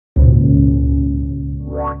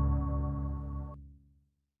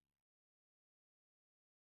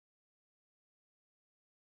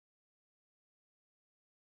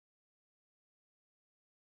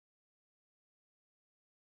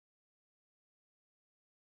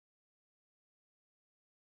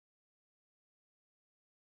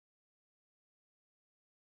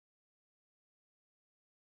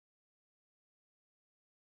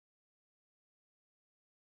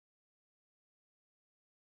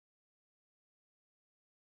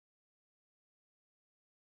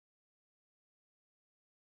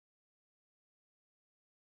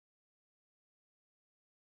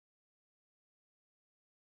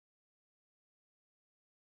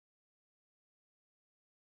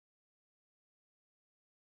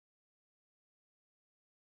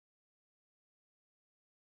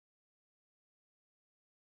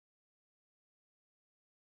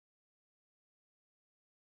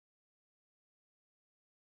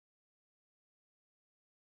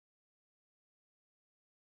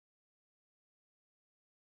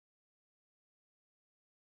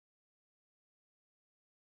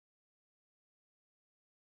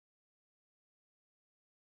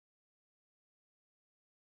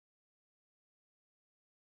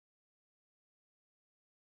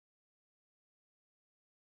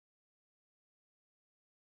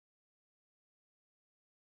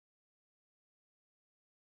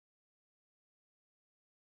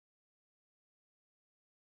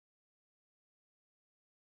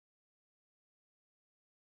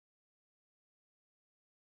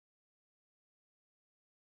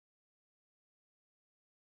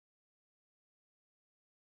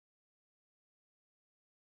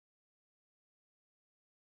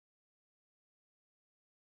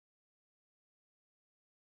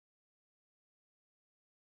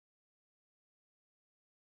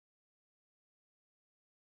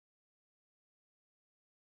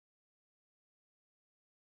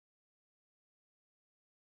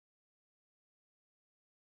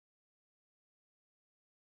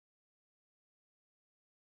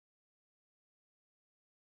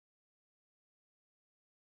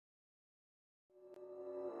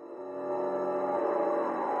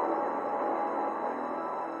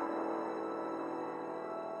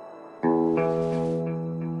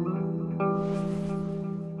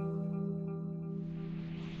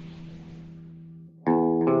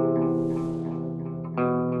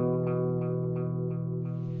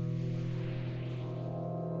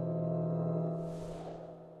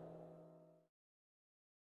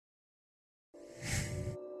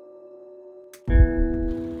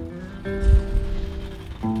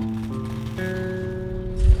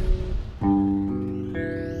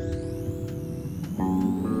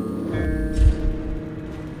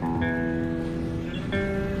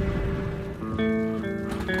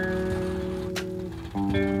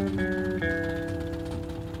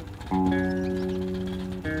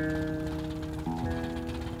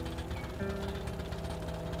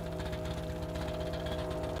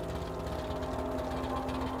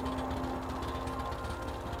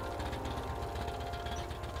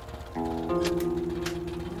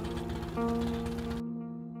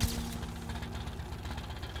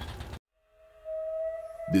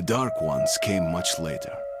The Dark Ones came much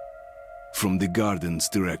later, from the garden's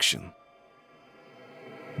direction.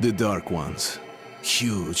 The Dark Ones,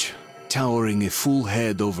 huge, towering a full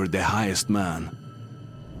head over the highest man.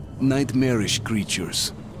 Nightmarish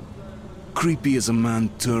creatures, creepy as a man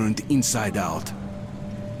turned inside out.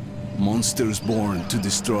 Monsters born to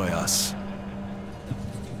destroy us.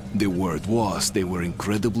 The word was they were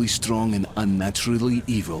incredibly strong and unnaturally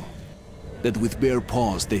evil. That with bare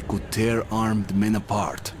paws they could tear armed men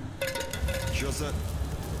apart.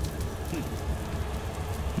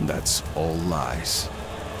 That's all lies.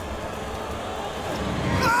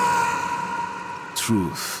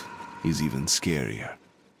 Truth is even scarier.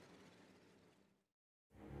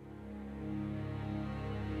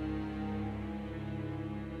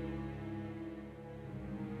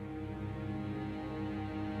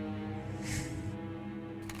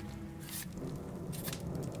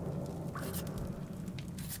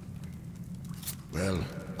 Well,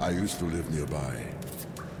 I used to live nearby.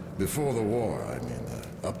 Before the war, I mean,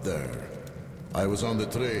 up there. I was on the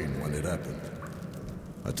train when it happened.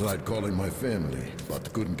 I tried calling my family,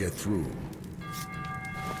 but couldn't get through.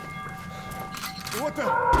 What the?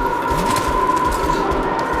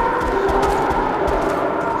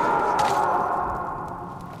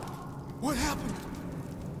 What happened?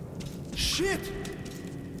 Shit!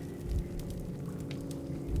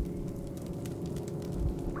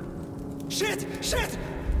 Shit! Shit!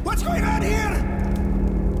 What's going on here?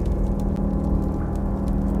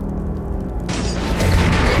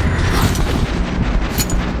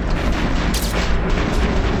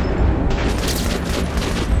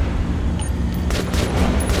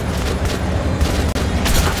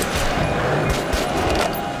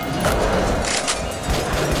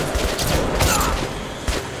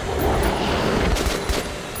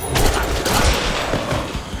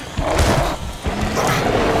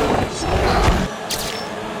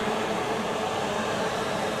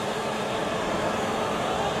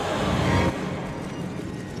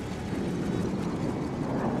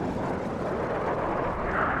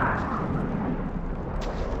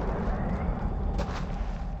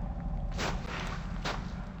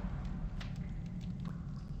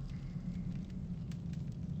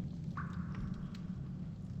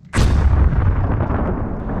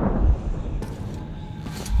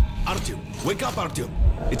 Wake up, Artyom!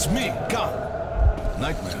 It's me, Khan!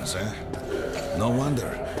 Nightmares, eh? No wonder,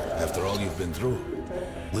 after all you've been through.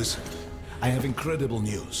 Listen, I have incredible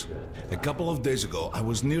news. A couple of days ago, I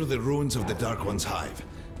was near the ruins of the Dark One's hive,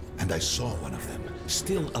 and I saw one of them,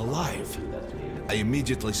 still alive. I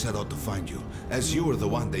immediately set out to find you, as you were the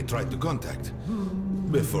one they tried to contact,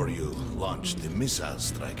 before you launched the missile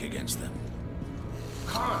strike against them.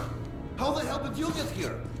 Khan, how the hell did you get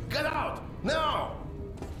here? Get out, now!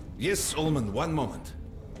 Yes, Ullman, one moment.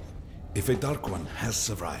 If a Dark One has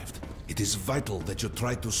survived, it is vital that you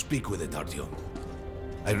try to speak with it, Artyom.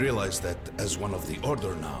 I realize that, as one of the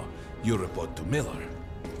Order now, you report to Miller.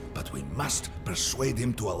 But we must persuade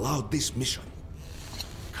him to allow this mission.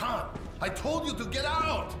 Khan, I told you to get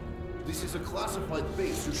out! This is a classified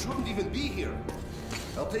base. You shouldn't even be here.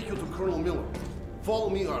 I'll take you to Colonel Miller.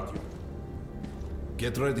 Follow me, Artyom.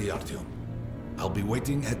 Get ready, Artyom. I'll be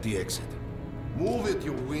waiting at the exit. Move it,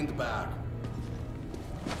 you windbag.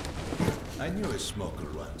 I knew a smoker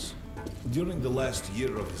once. During the last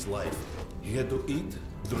year of his life, he had to eat,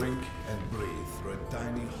 drink, and breathe through a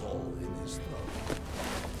tiny hole in his throat.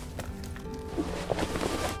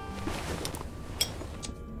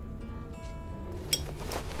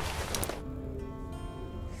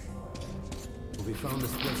 We found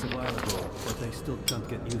this place a while ago, but I still can't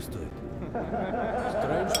get used to it.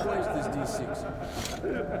 Strange place, this D6.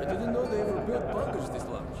 I didn't know they ever built bunkers this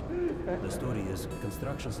large. The story is,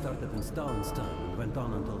 construction started in Stalin's time and went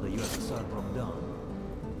on until the USSR broke down.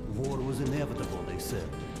 War was inevitable, they said.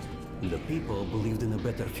 The people believed in a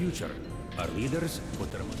better future. Our leaders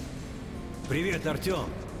put their money. Привет, Artyom!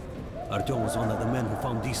 Artyom was one of the men who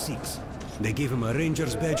found D6. They gave him a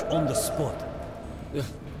ranger's badge on the spot. Yeah,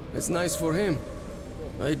 it's nice for him.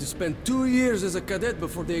 I had to spend 2 years as a cadet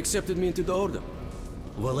before they accepted me into the Order.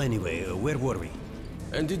 Well, anyway, where were we?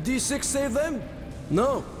 And did D6 save them?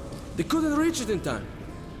 No, they couldn't reach it in time.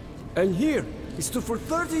 And here, it stood for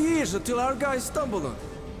 30 years until our guys stumbled on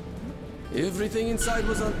it. Everything inside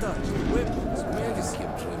was untouched. Weapons,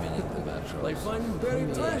 magazines. Like finding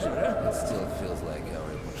buried treasure, eh? It still feels like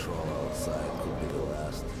our patrol outside could be the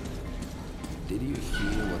last. Did you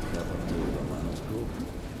hear what happened to Romanov's group?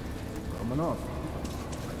 Romanov?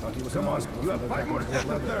 Come on, you have 5 more steps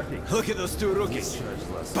to 30. Look at those two rookies.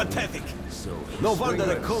 Pathetic. No wonder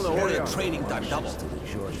the Colonel ordered training time doubled. To the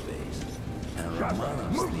George base. And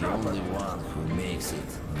Romanov's the only one who makes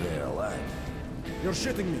it there alive. You're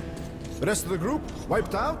shitting me. The rest of the group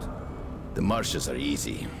wiped out? The marshes are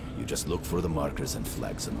easy. You just look for the markers and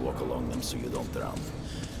flags and walk along them so you don't drown.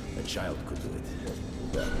 A child could do it.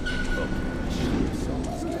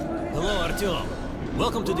 Hello, Artyom.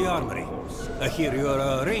 Welcome to the armory. I hear you're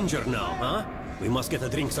a ranger now, huh? We must get a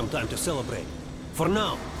drink sometime to celebrate. For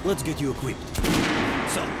now, let's get you equipped.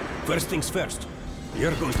 So, first things first.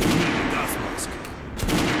 You're going to need a gas mask. You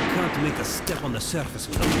can't make a step on the surface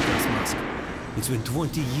without a gas mask. It's been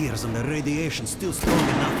 20 years and the radiation's still strong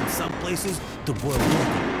enough in some places to boil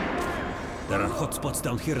water. There are hot spots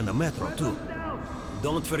down here in the metro, too.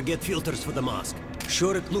 Don't forget filters for the mask.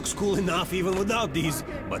 Sure, it looks cool enough even without these,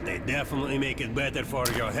 but they definitely make it better for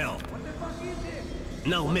your health.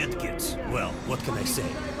 Now medkits. Well, what can I say?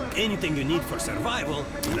 Anything you need for survival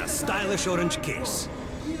in a stylish orange case.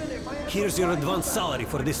 Here's your advance salary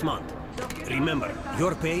for this month. Remember,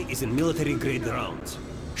 your pay is in military-grade rounds.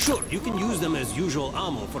 Sure, you can use them as usual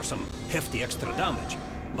ammo for some hefty extra damage,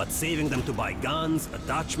 but saving them to buy guns,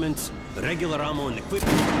 attachments, regular ammo and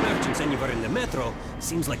equipment for merchants anywhere in the metro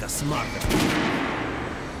seems like a smarter move.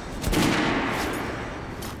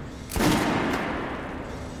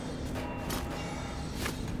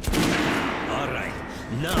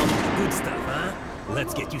 Now for the good stuff, huh?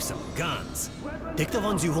 Let's get you some guns. Take the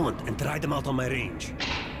ones you want and try them out on my range.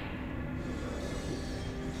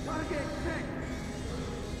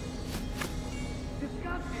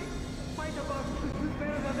 Disgusting! Fight about who's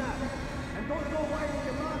better than that. And don't know why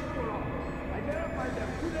the masks are off. I verified them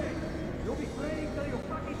today. You'll be praying till you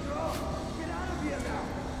fucking throw. Get out of here now.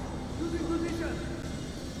 Losing position.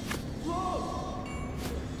 Close.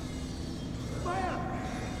 Fire!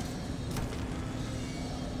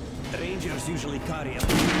 Rangers usually carry a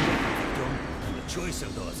victim, and the choice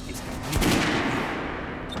of those is completely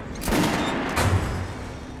up to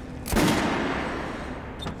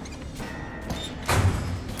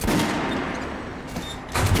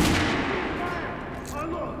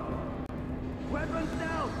you. Weapons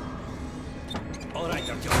down! All right,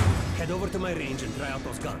 Artyom. Head over to my range and try out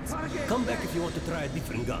those guns. Come back if you want to try a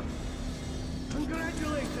different gun.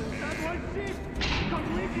 Congratulations! That was shit!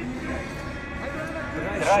 Completed shit!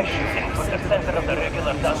 Try shooting for the center of the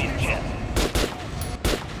regular dummy's chest.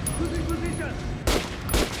 Losing position!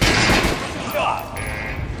 Shot!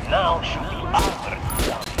 Now shoot the armored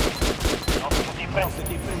dummy. Notice the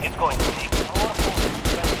difference? It's going to take more bullets to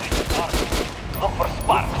penetrate the target. Look for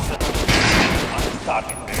sparks on the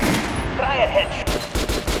target. Try a headshot.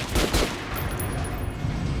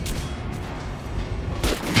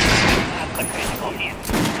 That's the critical hit.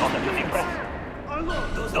 Notice the difference?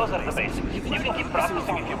 Those are the basics. You can keep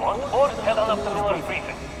practicing if you want, or head on up to Miller's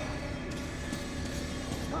briefing.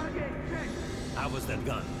 How was that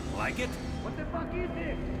gun? Like it? What the fuck is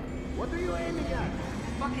this? What are you aiming at?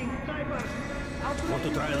 Fucking sniper! Want to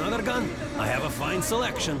try another gun? I have a fine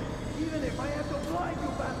selection. Even if I have to blind you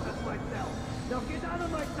bastards myself, now get out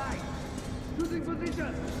of my sight! Losing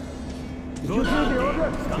position! Good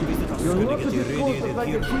idea. Come visit us soon to get you radiated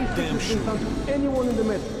here for damn sure. Anyone in the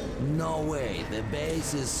middle. No way, the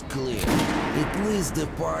base is clear. At least the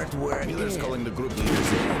part where Miller's calling the group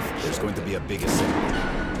leaders in. There's going to be a big assembly.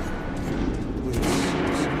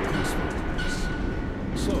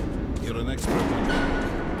 So, you're an expert on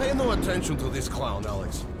that. Pay no attention to this clown,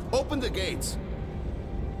 Alex. Open the gates.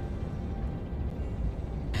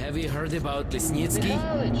 Have you heard about Lesnitsky?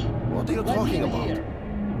 What are you talking about?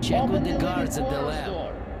 Check with the guards at the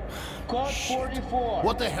lab. Code 44.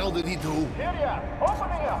 What the hell did he do? Here ya!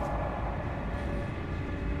 Opening up!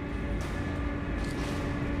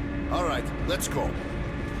 All right, let's go.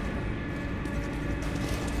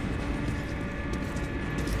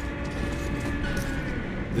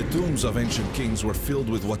 The tombs of ancient kings were filled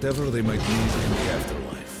with whatever they might need in the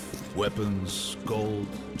afterlife. Weapons, gold,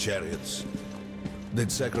 chariots.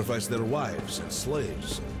 They'd sacrifice their wives and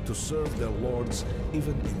slaves to serve their lords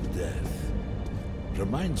even in death.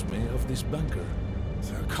 Reminds me of this bunker.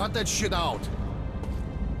 Cut that shit out.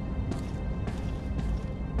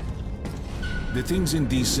 The things in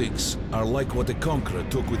D6 are like what the Conqueror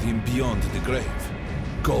took with him beyond the grave.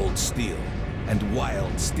 Gold steel, and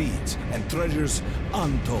wild steeds, and treasures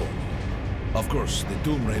untold. Of course, the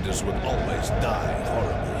Tomb Raiders would always die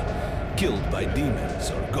horribly, killed by demons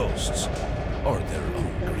or ghosts, or their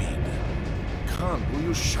own greed. Khan, will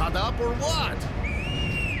you shut up or what?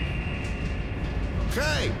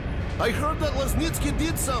 Hey! I heard that Lesnitsky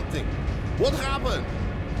did something! What happened?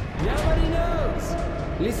 Nobody knows!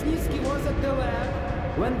 Lesnitsky was at the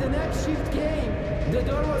lab. When the next shift came, the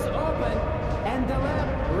door was open and the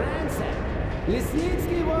lab ransacked.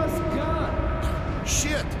 Lesnitsky was gone.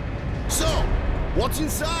 Shit! So, what's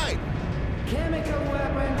inside? Chemical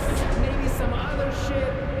weapons, maybe some other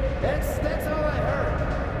shit. That's all I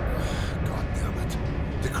heard. God damn it.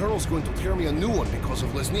 The Colonel's going to tear me a new one because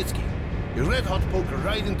of Lesnitsky. A red-hot poker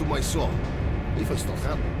right into my soul. If I still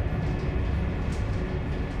have it.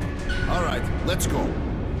 Alright, let's go.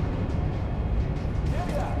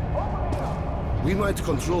 We might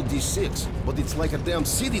control D6, but it's like a damn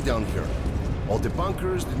city down here. All the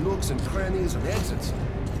bunkers, the nooks and crannies and exits.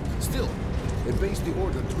 Still, a base the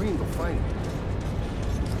Order dreamed of finding.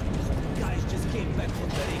 Guys just came back from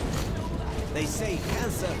the ring. They say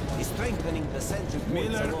cancer is strengthening the sentry points.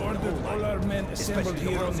 Miller ordered all our men assembled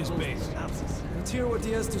here on this base. Let's hear what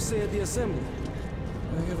he has to say at the assembly.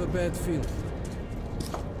 I have a bad feeling.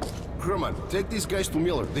 Herman, take these guys to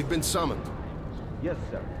Miller. They've been summoned. Yes,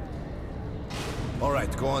 sir. All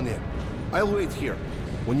right, go on in. I'll wait here.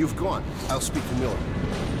 When you've gone, I'll speak to Miller.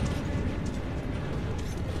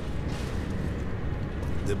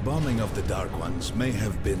 The bombing of the Dark Ones may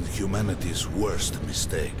have been humanity's worst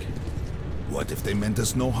mistake. What if they meant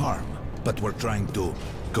us no harm, but were trying to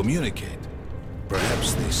communicate?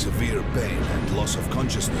 Perhaps the severe pain and loss of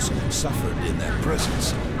consciousness suffered in their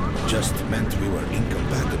presence just meant we were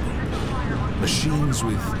incompatible. Machines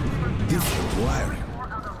with different wiring.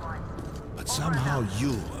 But somehow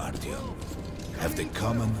you, Artyom, have the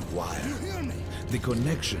common wire. The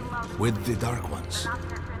connection with the Dark Ones.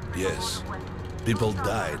 Yes, people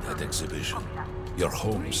died at Exhibition, your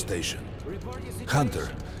home station. Hunter,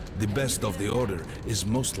 the best of the Order, is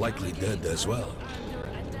most likely dead as well.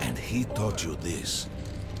 And he taught you this.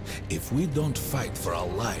 If we don't fight for our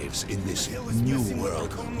lives in this new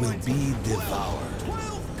world, we'll be devoured.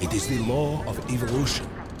 It is the law of evolution.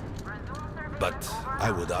 But I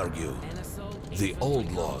would argue, the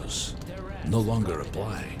old laws no longer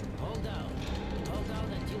apply.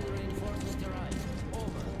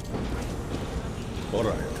 All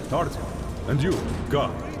right, Artyom. And you,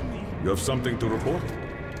 Khan, you have something to report?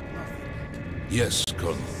 Yes,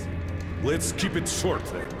 Colonel. Let's keep it short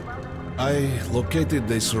then. I located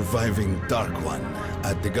the surviving Dark One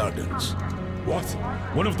at the Gardens. What?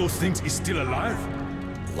 One of those things is still alive?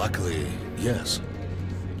 Luckily, yes.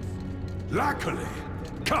 Luckily?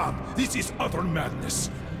 Come, this is utter madness.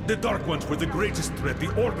 The Dark Ones were the greatest threat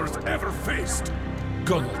the Order's ever faced.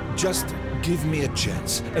 Colonel, just give me a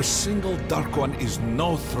chance. A single Dark One is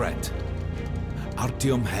no threat.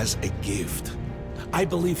 Artyom has a gift. I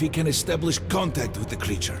believe he can establish contact with the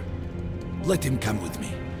creature. Let him come with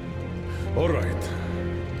me. All right.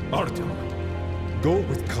 Artyom, go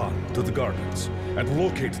with Khan to the Gardens and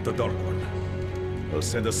locate the Dark One. I'll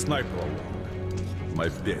send a sniper along. My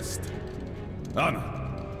best. Anna.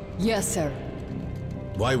 Yes, sir.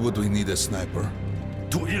 Why would we need a sniper?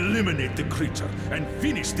 To eliminate the creature and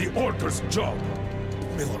finish the Order's job.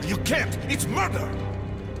 Miller, you can't! It's murder!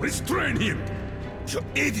 Restrain him! You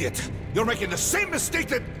idiot! You're making the same mistake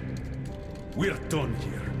that... We're done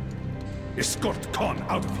here. Escort Khan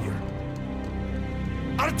out of here.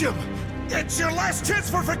 Artyom! It's your last chance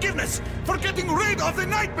for forgiveness! For getting rid of the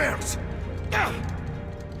nightmares!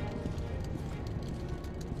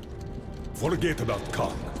 Forget about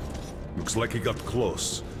Khan. Looks like he got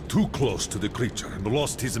close. Too close to the creature and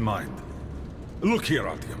lost his mind. Look here,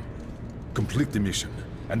 Artyom. Complete the mission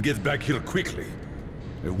and get back here quickly.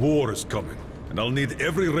 A war is coming, and I'll need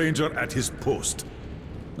every ranger at his post.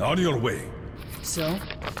 On your way. So,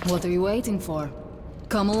 what are you waiting for?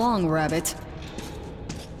 Come along, Rabbit.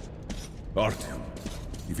 Artyom,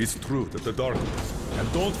 if it's true that the Dark...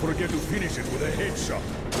 And don't forget to finish it with a headshot.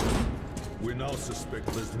 We now suspect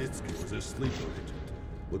Lesnitsky was a sleeper agent,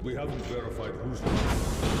 but we haven't verified who's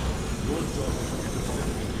your job is to intercept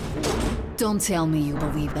him before. Don't tell me you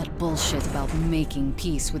believe that bullshit about making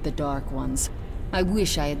peace with the Dark Ones. I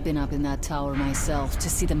wish I had been up in that tower myself to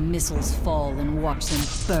see the missiles fall and watch them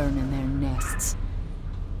burn in their nests.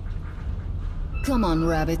 Come on,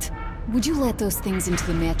 Rabbit. Would you let those things into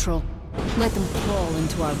the metro? Let them crawl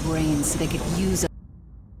into our brains so they could use us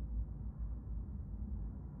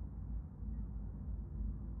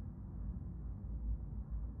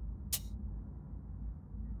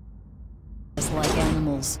like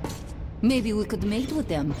animals. Maybe we could mate with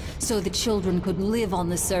them, so the children could live on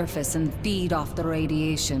the surface and feed off the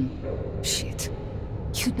radiation. Shit.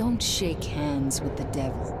 You don't shake hands with the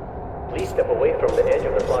devil. Please step away from the edge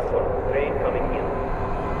of the platform. Train coming in.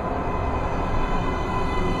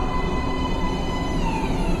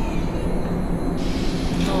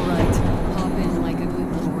 All right. Hop in like a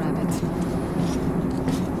good little rabbit.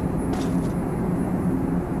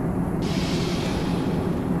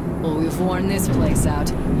 worn this place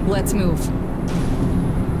out. Let's move.